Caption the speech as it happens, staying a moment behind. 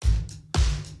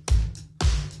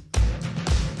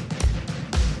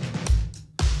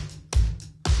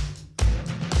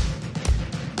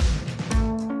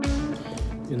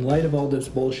light of all this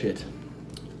bullshit,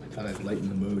 I thought I'd lighten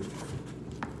the mood.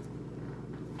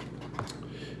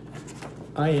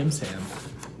 I am Sam.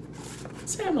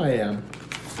 Sam I am.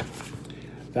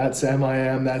 That Sam I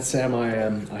am, that Sam I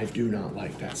am. I do not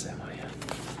like that Sam I am.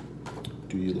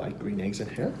 Do you like green eggs and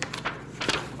ham?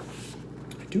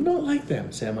 I do not like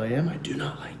them, Sam I am. I do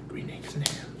not like green eggs and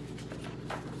ham.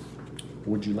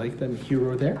 Would you like them here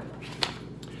or there?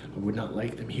 I would not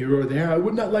like them here or there. I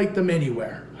would not like them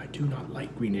anywhere. I do not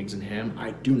like green eggs and ham.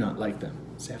 I do not like them,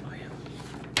 Sam I am.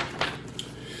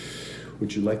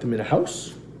 Would you like them in a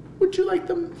house? Would you like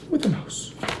them with a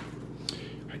mouse?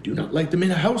 I do not like them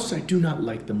in a house. I do not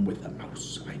like them with a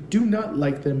mouse. I do not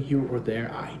like them here or there.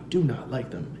 I do not like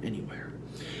them anywhere.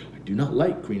 I do not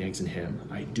like green eggs and ham.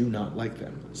 I do not like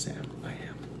them, Sam I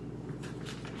am.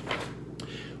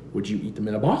 Would you eat them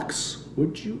in a box?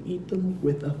 Would you eat them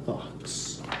with a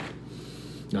fox?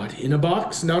 Not in a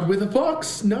box, not with a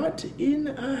fox, not in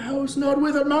a house, not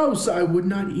with a mouse. I would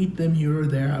not eat them here or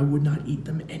there. I would not eat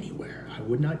them anywhere. I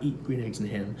would not eat green eggs and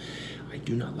ham. I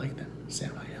do not like them,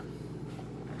 Sam I am.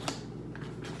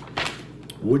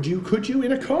 Would you, could you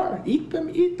in a car? Eat them,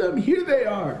 here they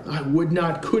are. I would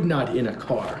not, could not in a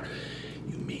car.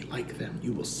 You may like them,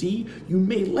 you will see. You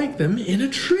may like them in a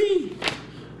tree.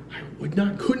 I would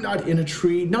not, could not in a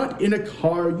tree, not in a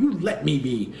car. You let me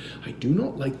be. I do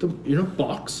not like them in a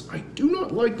box. I do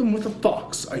not like them with a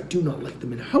fox. I do not like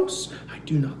them in a house. I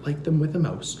do not like them with a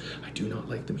mouse. I do not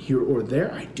like them here or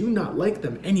there. I do not like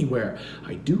them anywhere.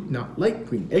 I do not like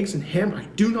green eggs and ham. I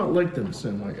do not like them,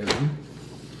 Sam I am.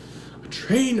 A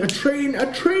train, a train,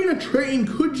 a train, a train.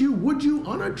 Could you, would you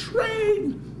on a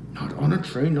train? Not on a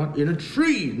train, not in a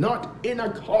tree, not in a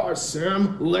car,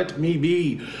 Sam, let me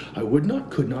be. I would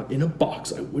not, could not in a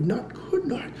box. I would not, could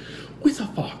not with a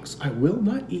fox. I will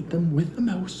not eat them with a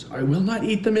mouse. I will not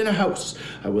eat them in a house.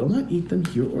 I will not eat them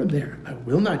here or there. I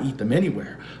will not eat them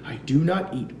anywhere. I do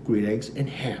not eat green eggs and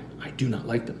ham. I do not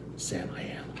like them, Sam I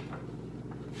am.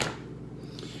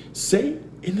 Say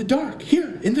in the dark,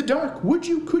 here, in the dark. Would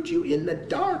you, could you in the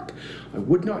dark? I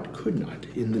would not, could not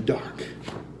in the dark.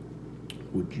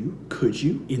 Would you, could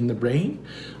you, in the rain?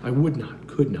 I would not,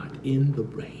 could not, in the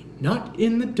rain. Not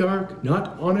in the dark,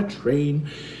 not on a train,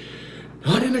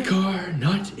 not in a car,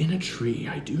 not in a tree.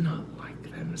 I do not like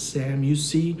them, Sam, you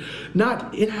see.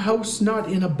 Not in a house, not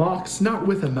in a box, not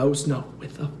with a mouse, not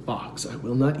with a fox. I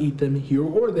will not eat them here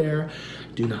or there.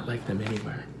 I do not like them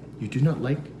anywhere. You do not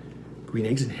like green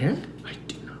eggs and ham? I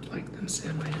do not like them,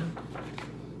 Sam, I am.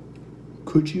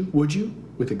 Could you, would you,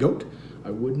 with a goat?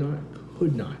 I would not,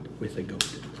 could not with a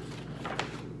goat.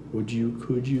 Would you,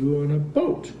 could you on a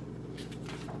boat?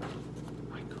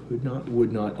 I could not,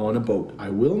 would not on a boat. I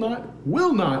will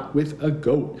not with a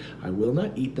goat. I will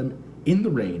not eat them in the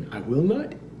rain. I will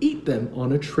not eat them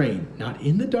on a train. Not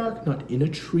in the dark, not in a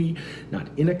tree, not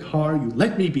in a car. You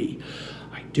let me be.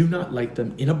 I do not like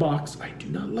them in a box. I do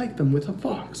not like them with a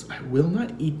fox. I will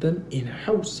not eat them in a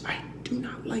house. I do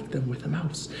not like them with a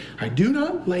mouse. I do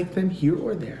not like them here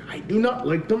or there. I do not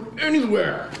like them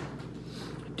anywhere.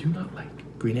 I do not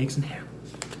like green eggs and ham.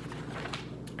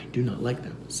 I do not like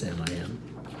them, Sam I am.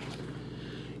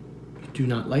 You do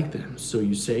not like them, so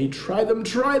you say, try them,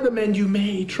 and you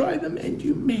may. Try them, and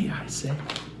you may, I say.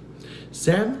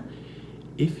 Sam,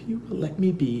 if you will let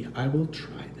me be, I will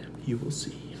try them. You will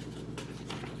see.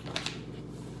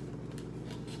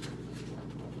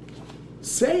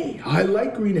 Say, I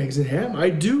like green eggs and ham. I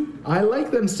do. I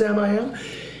like them, Sam I am.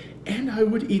 And I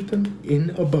would eat them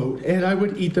in a boat. And I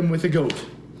would eat them with a goat.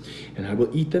 And I will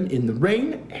eat them in the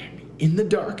rain and in the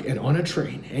dark and on a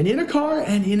train and in a car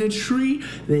and in a tree.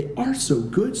 They are so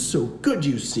good,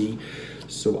 you see.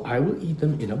 So I will eat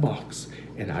them in a box.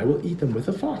 And I will eat them with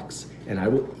a fox. And I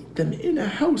will eat them in a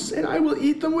house. And I will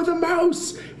eat them with a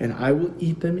mouse. And I will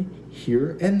eat them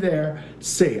here and there.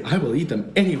 Say, I will eat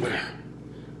them anywhere.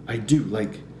 I do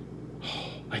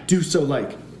so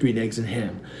like green eggs and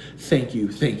ham. Thank you,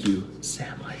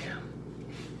 Sam I am.